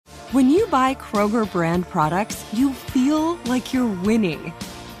When you buy Kroger brand products, you feel like you're winning.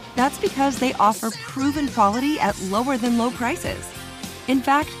 That's because they offer proven quality at lower than low prices. In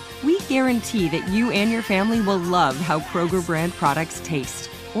fact, we guarantee that you and your family will love how Kroger brand products taste,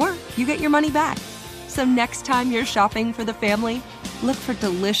 or you get your money back. So next time you're shopping for the family, look for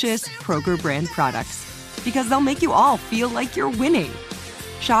delicious Kroger brand products, because they'll make you all feel like you're winning.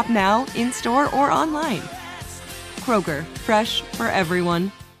 Shop now, in-store, or online. Kroger, fresh for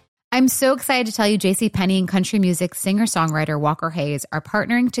everyone. I'm so excited to tell you JCPenney and country music singer-songwriter Walker Hayes are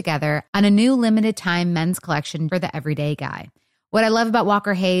partnering together on a new limited-time men's collection for the everyday guy. What I love about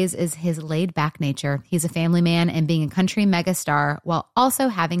Walker Hayes is his laid-back nature. He's a family man, and being a country megastar while also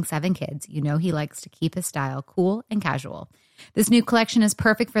having 7 kids, you know he likes to keep his style cool and casual. This new collection is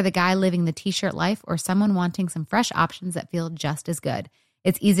perfect for the guy living the t-shirt life or someone wanting some fresh options that feel just as good.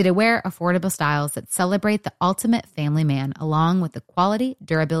 It's easy to wear, affordable styles that celebrate the ultimate family man, along with the quality,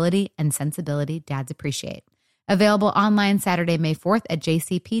 durability, and sensibility dads appreciate. Available online Saturday, May 4th at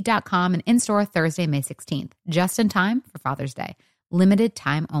jcp.com and in-store Thursday, May 16th, just in time for Father's Day. Limited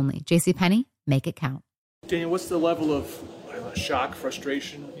time only. JCPenney, make it count. Daniel, what's the level of shock,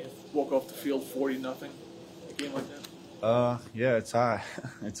 frustration when you walk off the field 40-0, a game like that? Yeah, it's high.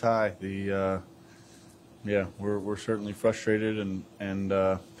 It's high. Yeah, we're certainly frustrated and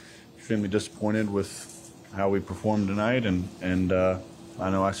extremely disappointed with how we performed tonight, and I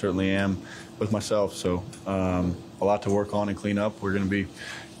know I certainly am with myself. So a lot to work on and clean up. We're going to be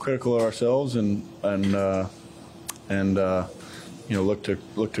critical of ourselves and look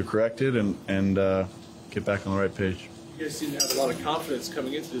to correct it and get back on the right page. You guys seem to have a lot of confidence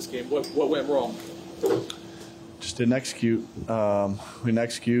coming into this game. What went wrong? Just didn't execute. We didn't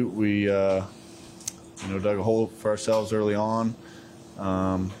execute. We dug a hole for ourselves early on,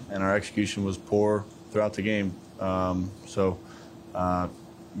 and our execution was poor throughout the game. I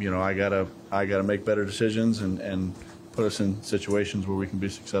gotta make better decisions and put us in situations where we can be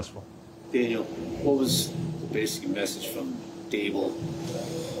successful. Daniel, what was the basic message from Daboll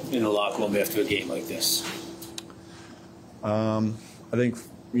in the locker room after a game like this? I think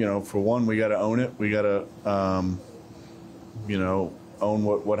for one, we got to own it. We got to own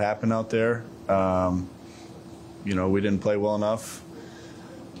what happened out there. We didn't play well enough,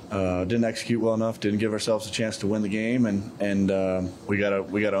 didn't execute well enough, didn't give ourselves a chance to win the game, and we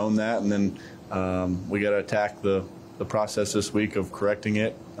gotta own that, and then we gotta attack the process this week of correcting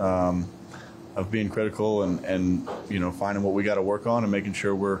it, of being critical and finding what we got to work on and making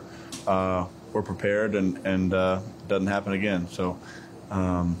sure we're prepared and doesn't happen again. So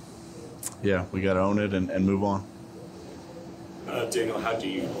we got to own it and move on. Daniel, how do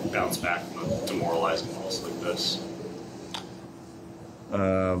you bounce back from a demoralizing loss like this?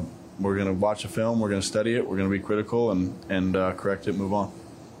 We're going to watch the film. We're going to study it. We're going to be critical and correct it, move on.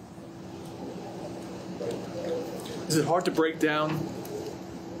 Is it hard to break down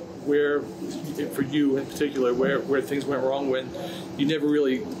where, for you in particular, where things went wrong when you never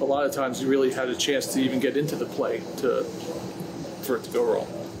really, a lot of times you really had a chance to even get into the play for it to go wrong?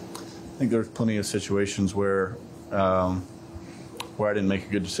 I think there's plenty of situations where I didn't make a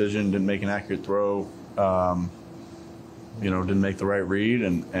good decision, didn't make an accurate throw, didn't make the right read,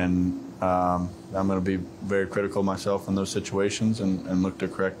 and I'm going to be very critical of myself in those situations and look to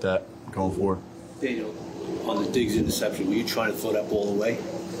correct that going forward. Daniel, on the Diggs interception, were you trying to throw that ball away?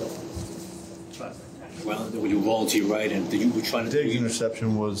 Well, were you rolling to your right, and were trying to? Diggs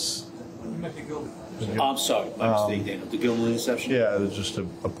interception was. I'm sorry, my mistake, Daniel. The Gilmore interception. Yeah, it was just a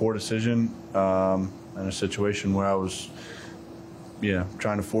poor decision in a situation where I was,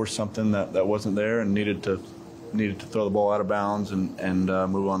 trying to force something that wasn't there and needed to throw the ball out of bounds and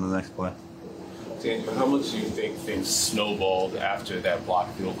move on to the next play. Daniel, how much do you think things snowballed after that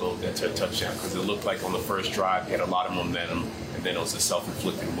blocked field goal that took a touchdown? Because it looked like on the first drive you had a lot of momentum, and then it was the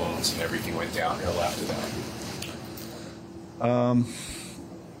self-inflicted wounds, and everything went downhill after that.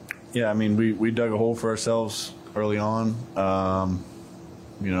 We dug a hole for ourselves early on,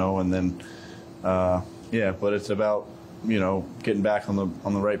 and then, but it's about, getting back on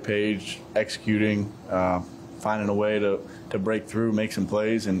the right page, executing, finding a way to break through, make some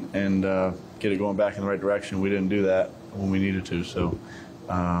plays, and get it going back in the right direction. We didn't do that when we needed to. So,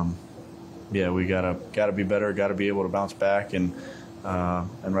 we gotta be better. Got to be able to bounce back and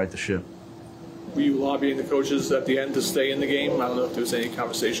right the ship. Were you lobbying the coaches at the end to stay in the game? I don't know if there was any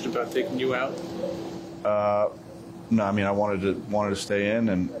conversation about taking you out. No, I wanted to stay in,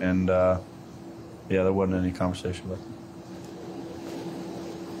 and there wasn't any conversation about it.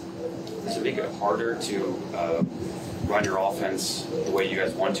 Does it make it harder to run your offense the way you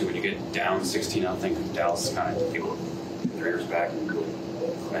guys want to when you get down 16-0? Dallas is kind of able to 3 years back and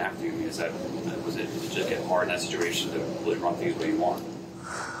come after you was it just get hard in that situation to really run things the way you want?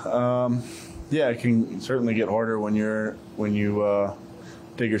 Yeah, it can certainly get harder when you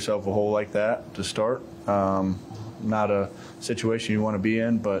dig yourself a hole like that to start. Not a situation you want to be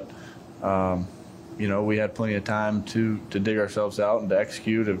in, but we had plenty of time to dig ourselves out and to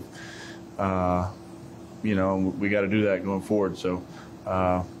execute. We got to do that going forward. So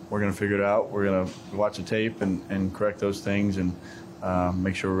we're going to figure it out. We're going to watch the tape and correct those things and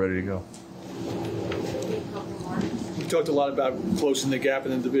make sure we're ready to go. You talked a lot about closing the gap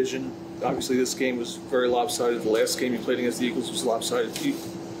in the division. Obviously, this game was very lopsided. The last game you played against the Eagles was lopsided.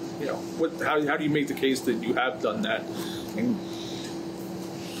 How do you make the case that you have done that and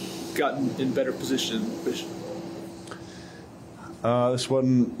gotten in better position in the division?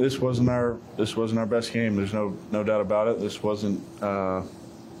 This wasn't our best game. There's no doubt about it. This wasn't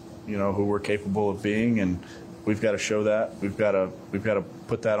who we're capable of being, and we've got to show that. We've got to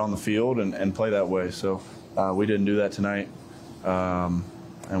put that on the field and play that way. So we didn't do that tonight, and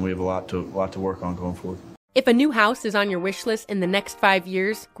we have a lot to work on going forward. If a new house is on your wish list in the next 5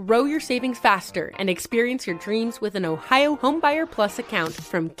 years, grow your savings faster and experience your dreams with an Ohio Homebuyer Plus account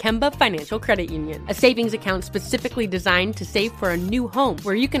from Kemba Financial Credit Union. A savings account specifically designed to save for a new home,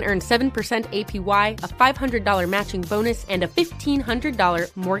 where you can earn 7% APY, a $500 matching bonus, and a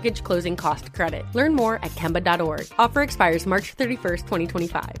 $1,500 mortgage closing cost credit. Learn more at Kemba.org. Offer expires March 31st,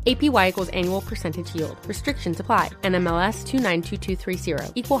 2025. APY equals annual percentage yield. Restrictions apply. NMLS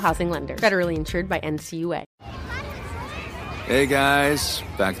 292230. Equal housing lender. Federally insured by NCUA. Hey guys,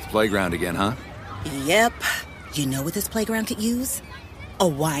 back at the playground again, huh? Yep. You know what this playground could use? A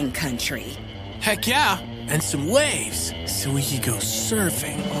wine country. Heck yeah, and some waves so we could go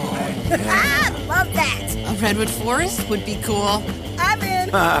surfing. Oh, yeah. Love that. A redwood forest would be cool. I'm in.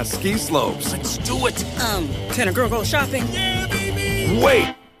 Ski slopes. Let's do it. Can a girl go shopping? Yeah, baby.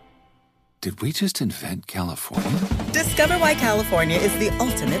 Wait. Did we just invent California? Discover why California is the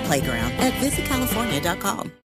ultimate playground at visitcalifornia.com.